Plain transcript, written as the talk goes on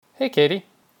Hey, Katie.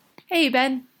 Hey,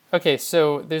 Ben. Okay,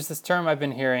 so there's this term I've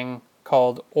been hearing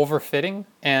called overfitting,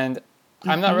 and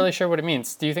I'm not hmm really sure what it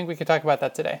means. Do you think we could talk about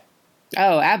that today?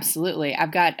 Oh, absolutely. I've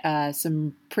got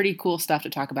some pretty cool stuff to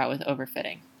talk about with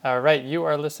overfitting. All right, you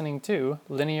are listening to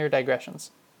Linear Digressions.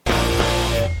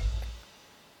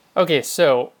 Okay,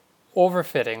 so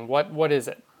overfitting, what is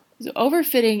it? So,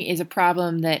 overfitting is a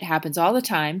problem that happens all the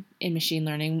time in machine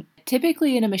learning.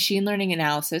 Typically, in a machine learning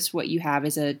analysis, what you have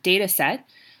is a data set.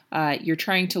 You're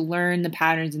trying to learn the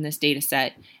patterns in this data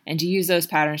set and to use those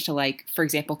patterns to, like, for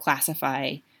example,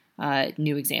 classify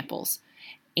new examples.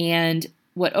 And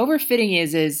what overfitting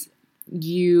is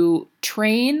you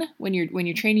train when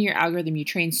you're training your algorithm, you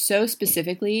train so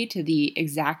specifically to the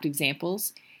exact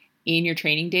examples in your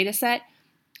training data set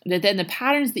that then the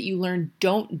patterns that you learn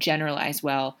don't generalize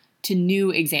well to new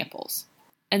examples.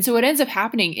 And so what ends up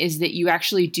happening is that you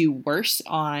actually do worse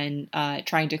on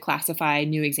trying to classify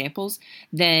new examples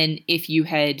than if you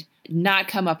had not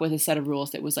come up with a set of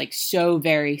rules that was like so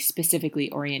very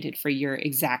specifically oriented for your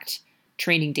exact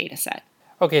training data set.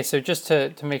 Okay, so just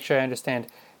to make sure I understand,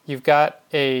 you've got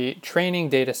a training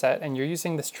data set, and you're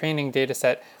using this training data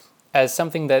set as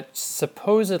something that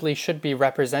supposedly should be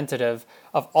representative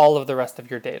of all of the rest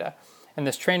of your data. And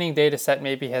this training data set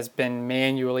maybe has been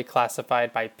manually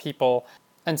classified by people,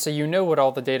 and so you know what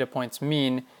all the data points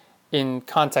mean in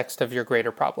context of your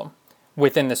greater problem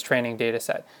within this training data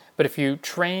set. But if you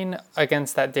train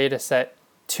against that data set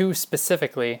too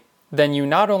specifically, then you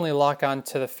not only lock on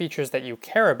to the features that you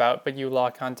care about, but you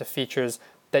lock on to features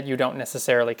that you don't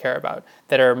necessarily care about,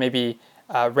 that are maybe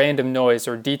random noise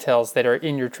or details that are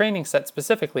in your training set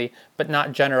specifically, but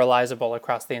not generalizable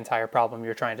across the entire problem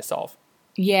you're trying to solve.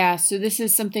 Yeah, so this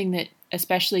is something that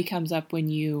especially comes up when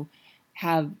you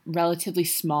have relatively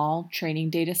small training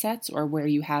data sets or where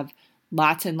you have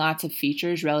lots and lots of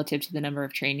features relative to the number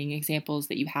of training examples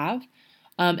that you have.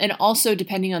 And also,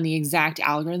 depending on the exact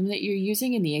algorithm that you're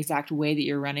using and the exact way that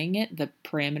you're running it, the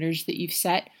parameters that you've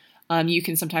set, you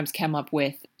can sometimes come up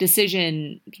with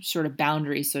decision sort of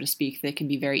boundaries, so to speak, that can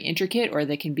be very intricate or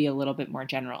that can be a little bit more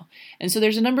general. And so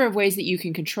there's a number of ways that you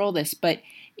can control this, but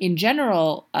in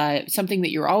general, something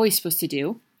that you're always supposed to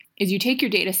do is you take your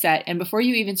data set and before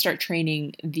you even start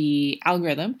training the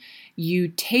algorithm, you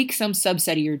take some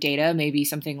subset of your data, maybe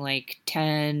something like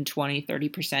 10, 20,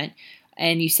 30%,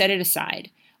 and you set it aside.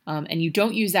 And you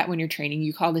don't use that when you're training.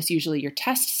 You call this usually your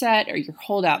test set or your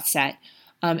holdout set.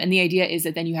 And the idea is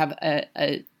that then you have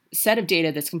a set of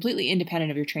data that's completely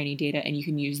independent of your training data, and you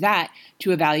can use that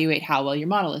to evaluate how well your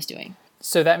model is doing.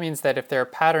 So that means that if there are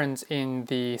patterns in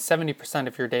the 70%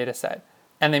 of your data set,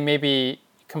 and they may be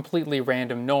completely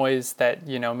random noise that,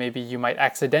 maybe you might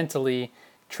accidentally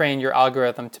train your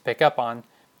algorithm to pick up on,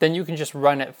 then you can just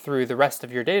run it through the rest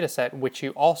of your data set, which you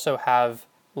also have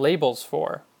labels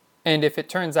for. And if it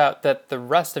turns out that the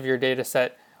rest of your data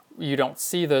set, you don't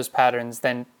see those patterns,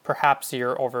 then perhaps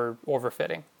you're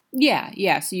overfitting.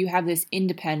 Yeah. So you have this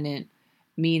independent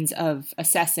means of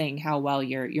assessing how well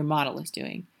your model is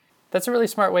doing. That's a really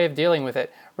smart way of dealing with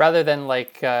it, rather than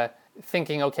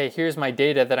thinking, okay, here's my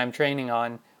data that I'm training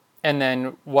on, and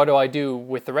then what do I do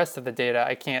with the rest of the data?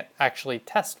 I can't actually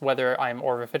test whether I'm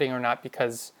overfitting or not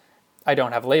because I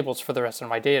don't have labels for the rest of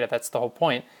my data. That's the whole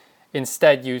point.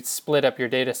 Instead, you split up your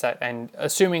data set, and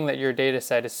assuming that your data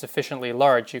set is sufficiently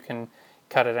large, you can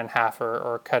cut it in half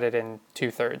or cut it in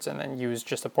 2/3 and then use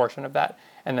just a portion of that,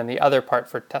 and then the other part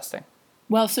for testing.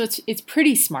 Well, so it's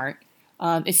pretty smart.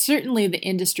 It's certainly the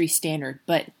industry standard,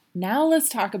 but now let's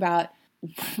talk about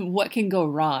what can go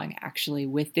wrong actually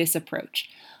with this approach.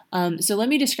 So let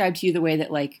me describe to you the way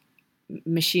that like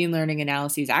machine learning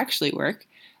analyses actually work,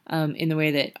 in the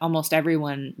way that almost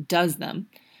everyone does them.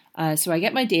 So I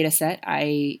get my data set.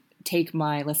 I take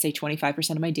my, let's say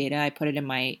 25% of my data. I put it in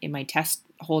my test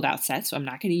holdout set. So I'm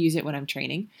not going to use it when I'm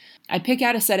training. I pick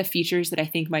out a set of features that I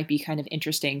think might be kind of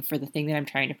interesting for the thing that I'm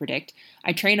trying to predict.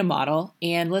 I train a model,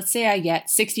 and let's say I get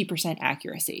 60%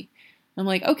 accuracy. I'm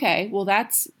like, okay, well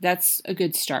that's a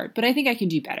good start, but I think I can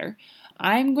do better.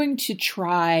 I'm going to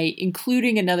try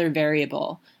including another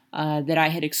variable that I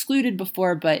had excluded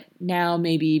before, but now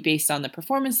maybe based on the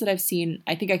performance that I've seen,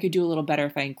 I think I could do a little better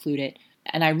if I include it.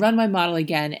 And I run my model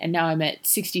again, and now I'm at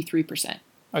 63%.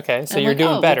 Okay, so And I'm you're like, doing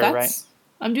oh, well, better, right?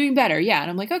 I'm doing better, yeah. And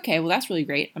I'm like, okay, well, that's really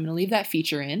great. I'm going to leave that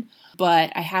feature in.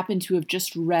 But I happen to have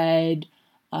just read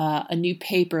a new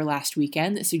paper last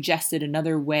weekend that suggested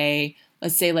another way,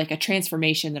 let's say like a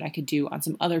transformation that I could do on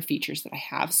some other features that I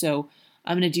have. So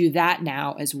I'm going to do that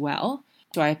now as well.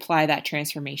 So I apply that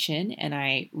transformation and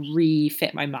I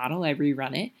refit my model, I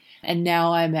rerun it. And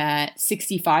now I'm at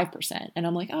 65%. And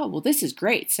I'm like, oh, well, this is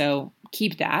great. So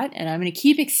keep that. And I'm going to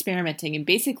keep experimenting. And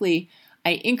basically,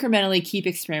 I incrementally keep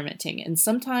experimenting. And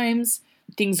sometimes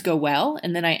things go well,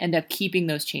 and then I end up keeping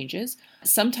those changes.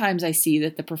 Sometimes I see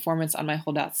that the performance on my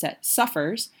holdout set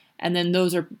suffers. And then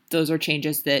those are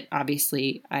changes that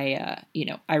obviously I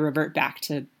revert back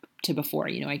to before.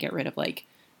 I get rid of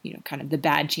kind of the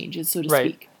bad changes, so to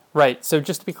speak. Right. So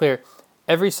just to be clear,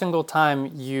 every single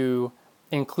time you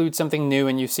include something new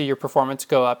and you see your performance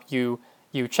go up, you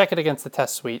check it against the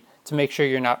test suite to make sure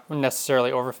you're not necessarily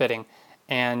overfitting.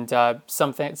 And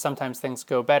sometimes things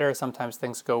go better, sometimes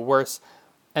things go worse.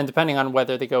 And depending on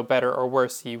whether they go better or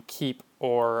worse, you keep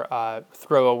or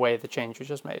throw away the change you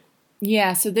just made.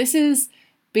 Yeah, so this is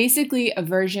basically a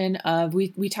version of,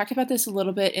 we talked about this a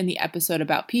little bit in the episode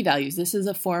about p-values. This is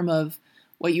a form of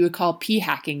what you would call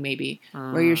p-hacking maybe,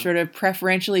 where you're sort of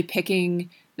preferentially picking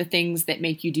the things that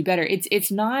make you do better.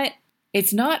 It's not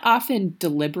often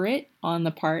deliberate on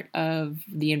the part of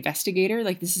the investigator.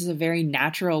 Like, this is a very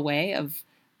natural way of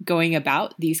going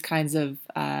about these kinds of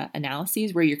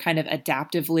analyses where you're kind of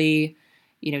adaptively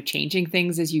changing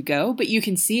things as you go, but you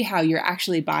can see how you're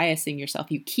actually biasing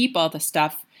yourself. You keep all the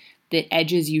stuff that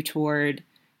edges you toward,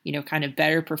 kind of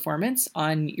better performance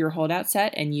on your holdout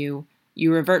set, and you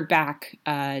revert back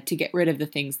to get rid of the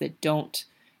things that don't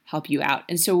help you out.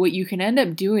 And so what you can end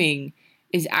up doing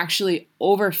is actually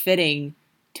overfitting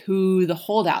to the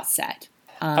holdout set.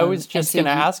 I was just going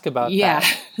to ask about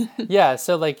that. Yeah.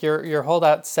 So like your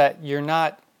holdout set, you're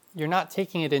not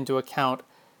taking it into account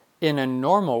in a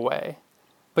normal way,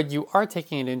 but you are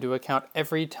taking it into account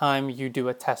every time you do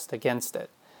a test against it.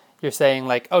 You're saying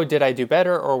like, oh, did I do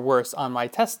better or worse on my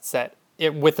test set,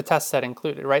 with the test set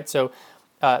included, right? So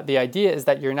the idea is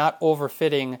that you're not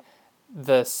overfitting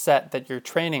the set that you're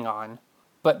training on,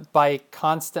 but by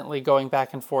constantly going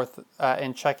back and forth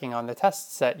and checking on the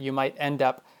test set, you might end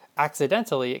up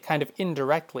accidentally, kind of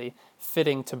indirectly,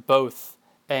 fitting to both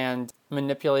and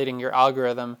manipulating your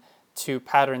algorithm to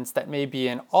patterns that may be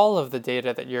in all of the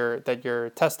data that you're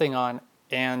testing on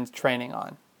and training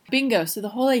on. Bingo. So the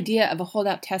whole idea of a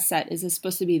holdout test set is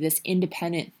supposed to be this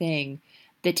independent thing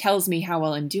that tells me how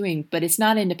well I'm doing, but it's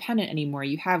not independent anymore.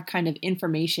 You have kind of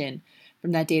information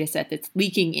from that data set that's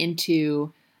leaking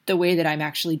into the way that I'm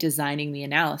actually designing the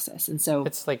analysis. And so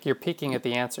it's like you're peeking at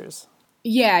the answers.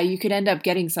 Yeah, you could end up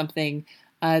getting something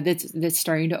that's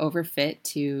starting to overfit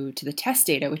to the test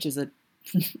data, which is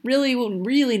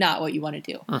really not what you want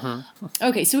to do. Mm-hmm.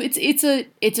 Okay, so it's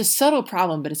a subtle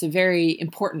problem, but it's a very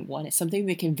important one. It's something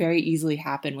that can very easily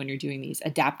happen when you're doing these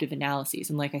adaptive analyses.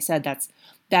 And like I said,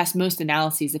 that's most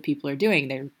analyses that people are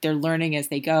doing. They're learning as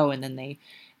they go, and then they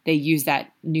use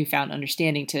that newfound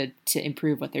understanding to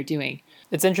improve what they're doing.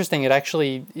 It's interesting. It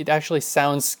actually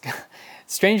sounds,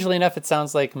 strangely enough, it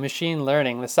sounds like machine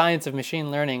learning. The science of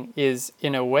machine learning is,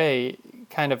 in a way,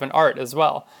 kind of an art as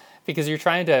well, because you're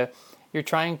trying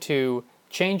to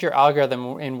change your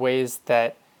algorithm in ways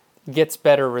that gets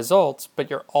better results, but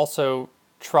you're also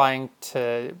trying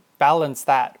to balance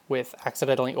that with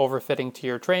accidentally overfitting to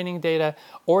your training data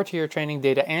or to your training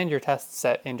data and your test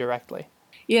set indirectly.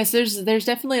 Yes, there's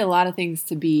definitely a lot of things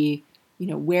to be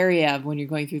wary of when you're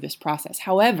going through this process.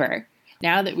 However,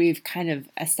 now that we've kind of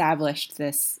established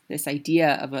this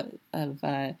idea of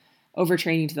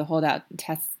overtraining to the holdout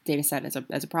test data set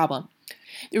as a problem,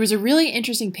 there was a really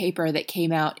interesting paper that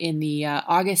came out in the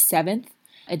August 7th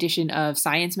edition of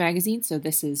Science magazine. So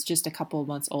this is just a couple of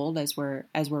months old as we're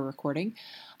recording,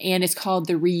 and it's called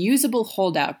 "The Reusable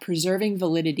Holdout: Preserving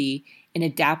Validity in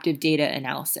Adaptive Data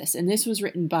Analysis." And this was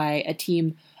written by a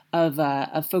team of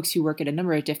folks who work at a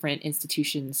number of different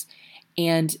institutions,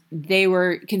 and they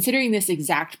were considering this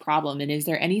exact problem. And is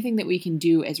there anything that we can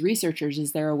do as researchers?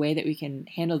 Is there a way that we can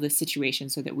handle this situation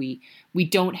so that we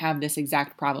don't have this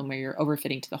exact problem where you're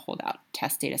overfitting to the holdout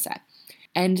test data set?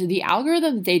 And the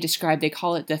algorithm that they describe, they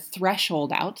call it the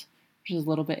threshold out, which is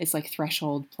it's like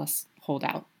threshold plus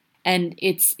holdout. And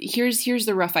here's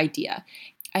the rough idea.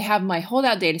 I have my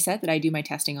holdout data set that I do my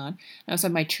testing on. I also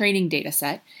have my training data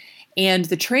set. And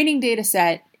the training data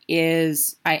set I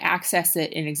access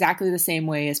it in exactly the same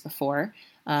way as before.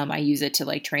 I use it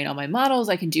to train all my models.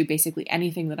 I can do basically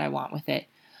anything that I want with it.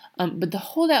 But the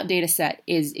holdout data set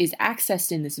is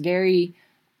accessed in this very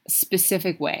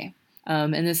specific way.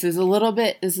 And this is a little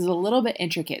bit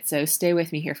intricate, so stay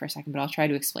with me here for a second, but I'll try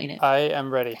to explain it. I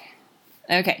am ready.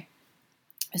 Okay.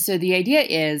 So the idea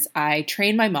is I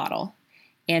train my model,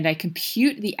 and I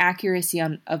compute the accuracy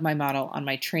of my model on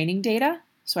my training data.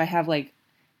 So I have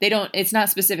it's not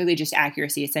specifically just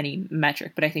accuracy, it's any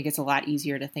metric, but I think it's a lot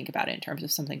easier to think about it in terms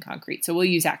of something concrete. So we'll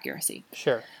use accuracy.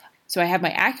 Sure. So I have my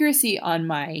accuracy on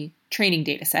my training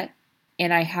data set,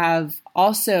 and I have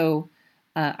also,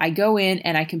 I go in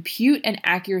and I compute an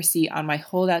accuracy on my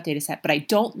holdout data set, but I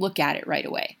don't look at it right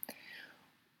away.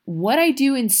 What I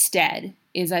do instead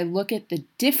is I look at the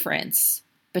difference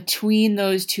between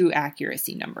those two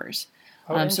accuracy numbers.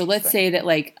 So let's say that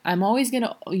like I'm always going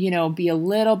to, be a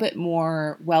little bit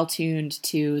more well-tuned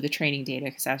to the training data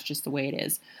because that's just the way it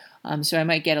is. So I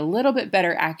might get a little bit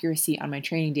better accuracy on my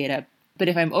training data, but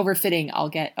if I'm overfitting, I'll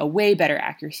get a way better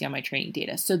accuracy on my training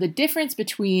data. So the difference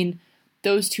between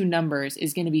those two numbers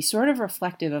is going to be sort of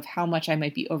reflective of how much I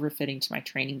might be overfitting to my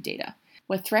training data.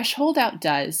 What thresholdout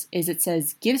does is it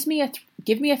says, give me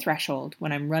a threshold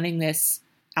when I'm running this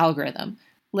algorithm.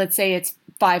 Let's say it's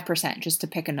 5%, just to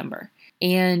pick a number.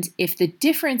 And if the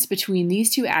difference between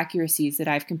these two accuracies that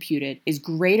I've computed is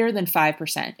greater than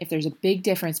 5%, if there's a big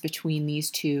difference between these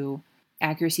two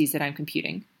accuracies that I'm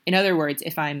computing, in other words,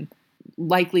 if I'm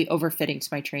likely overfitting to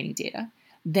my training data,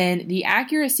 then the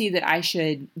accuracy that I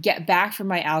should get back from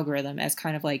my algorithm as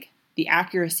kind of like the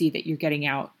accuracy that you're getting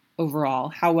out overall,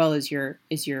 how well is your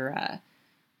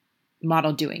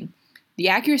model doing? The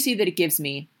accuracy that it gives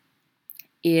me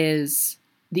is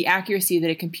the accuracy that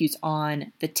it computes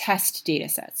on the test data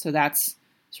set. So that's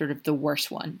sort of the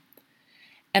worst one.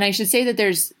 And I should say that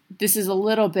this is a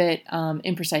little bit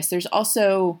imprecise. There's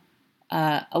also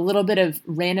a little bit of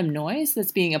random noise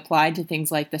that's being applied to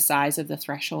things like the size of the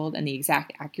threshold and the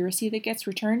exact accuracy that gets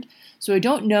returned. So I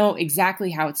don't know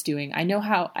exactly how it's doing. I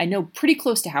know pretty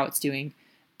close to how it's doing,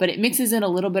 but it mixes in a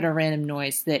little bit of random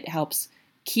noise that helps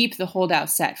keep the holdout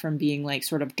set from being like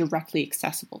sort of directly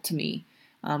accessible to me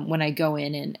when I go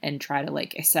in and try to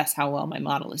like assess how well my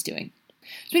model is doing.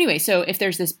 So anyway, so if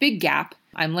there's this big gap,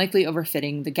 I'm likely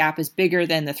overfitting. The gap is bigger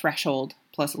than the threshold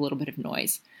plus a little bit of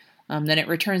noise. Then it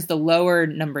returns the lower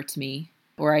number to me,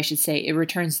 or I should say it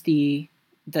returns the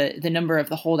number of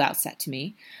the holdout set to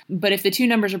me. But if the two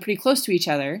numbers are pretty close to each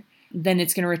other, then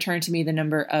it's going to return to me the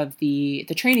number of the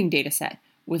training data set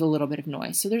with a little bit of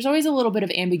noise. So there's always a little bit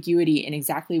of ambiguity in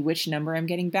exactly which number I'm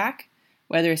getting back,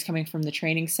 whether it's coming from the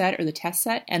training set or the test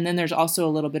set. And then there's also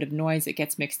a little bit of noise that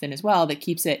gets mixed in as well that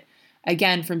keeps it,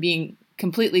 again, from being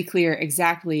completely clear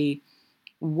exactly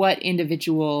what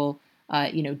individual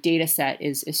data set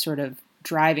is sort of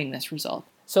driving this result.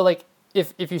 So like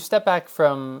if you step back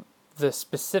from the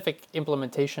specific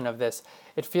implementation of this,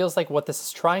 it feels like what this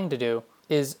is trying to do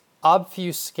is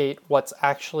obfuscate what's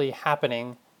actually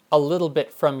happening a little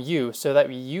bit from you so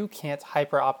that you can't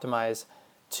hyper-optimize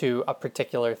to a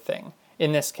particular thing.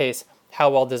 In this case, how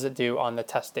well does it do on the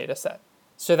test data set?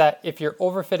 So that if you're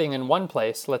overfitting in one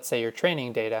place, let's say your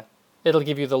training data, it'll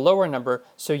give you the lower number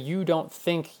so you don't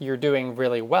think you're doing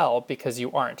really well because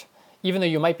you aren't. Even though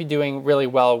you might be doing really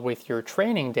well with your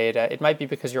training data, it might be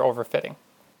because you're overfitting.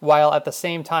 While at the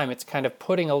same time, it's kind of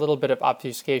putting a little bit of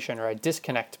obfuscation or a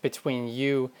disconnect between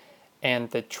you and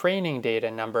the training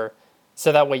data number,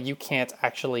 so that way you can't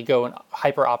actually go and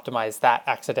hyper-optimize that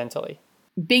accidentally.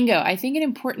 Bingo. I think an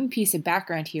important piece of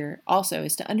background here also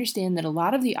is to understand that a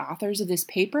lot of the authors of this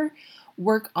paper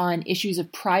work on issues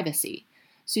of privacy.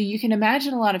 So you can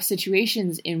imagine a lot of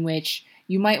situations in which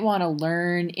you might want to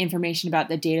learn information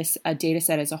about a data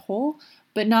set as a whole,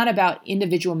 but not about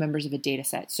individual members of a data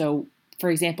set. So, for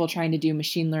example, trying to do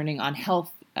machine learning on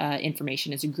health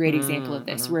information is a great example of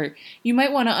this, where you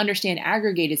might want to understand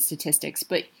aggregated statistics,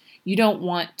 but you don't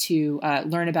want to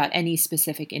learn about any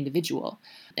specific individual.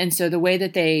 And so the way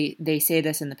that they say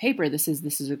this in the paper, this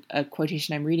is a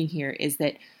quotation I'm reading here, is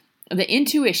that the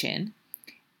intuition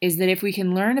is that if we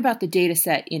can learn about the data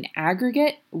set in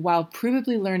aggregate while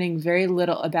provably learning very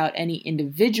little about any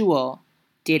individual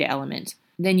data element,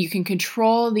 then you can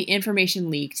control the information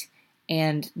leaked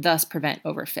and thus prevent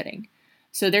overfitting.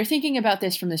 So they're thinking about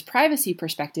this from this privacy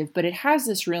perspective, but it has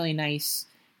this really nice,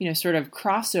 sort of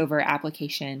crossover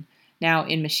application now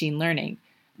in machine learning,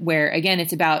 where again,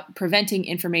 it's about preventing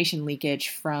information leakage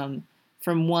from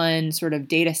one sort of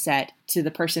data set to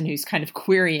the person who's kind of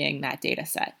querying that data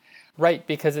set. Right,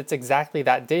 because it's exactly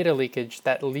that data leakage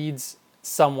that leads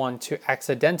someone to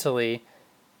accidentally,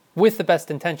 with the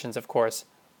best intentions, of course,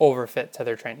 overfit to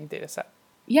their training data set.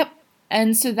 Yep.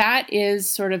 And so that is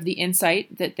sort of the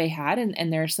insight that they had.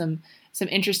 And there are some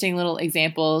interesting little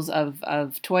examples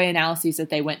of toy analyses that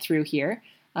they went through here,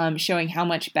 showing how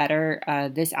much better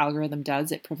this algorithm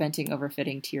does at preventing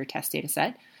overfitting to your test data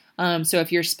set. So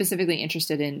if you're specifically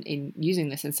interested in using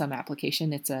this in some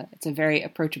application, it's a very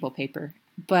approachable paper.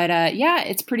 But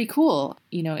it's pretty cool.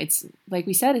 It's like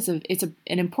we said, it's an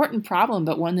important problem,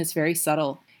 but one that's very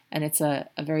subtle, and it's a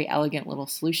very elegant little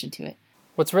solution to it.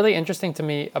 What's really interesting to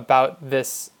me about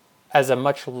this as a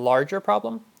much larger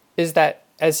problem is that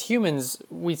as humans,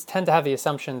 we tend to have the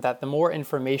assumption that the more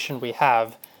information we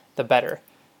have, the better.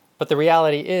 But the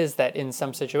reality is that in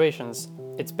some situations,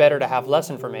 it's better to have less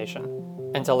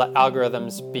information and to let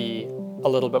algorithms be a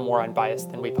little bit more unbiased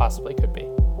than we possibly could be.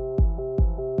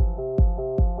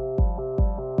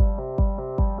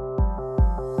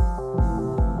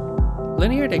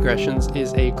 Linear Digressions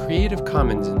is a Creative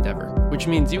Commons endeavor, which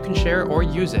means you can share or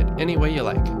use it any way you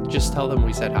like. Just tell them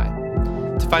we said hi.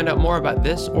 To find out more about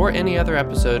this or any other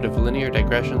episode of Linear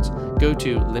Digressions, go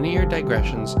to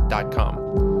lineardigressions.com.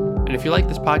 And if you like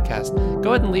this podcast,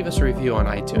 go ahead and leave us a review on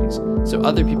iTunes so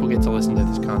other people get to listen to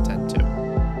this content too.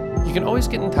 You can always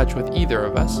get in touch with either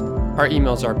of us. Our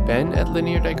emails are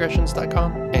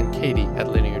ben@lineardigressions.com and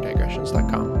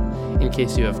katie@lineardigressions.com in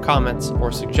case you have comments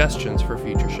or suggestions for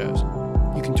future shows.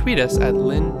 You can tweet us at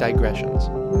lindigressions.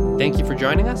 Thank you for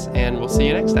joining us, and we'll see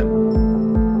you next time.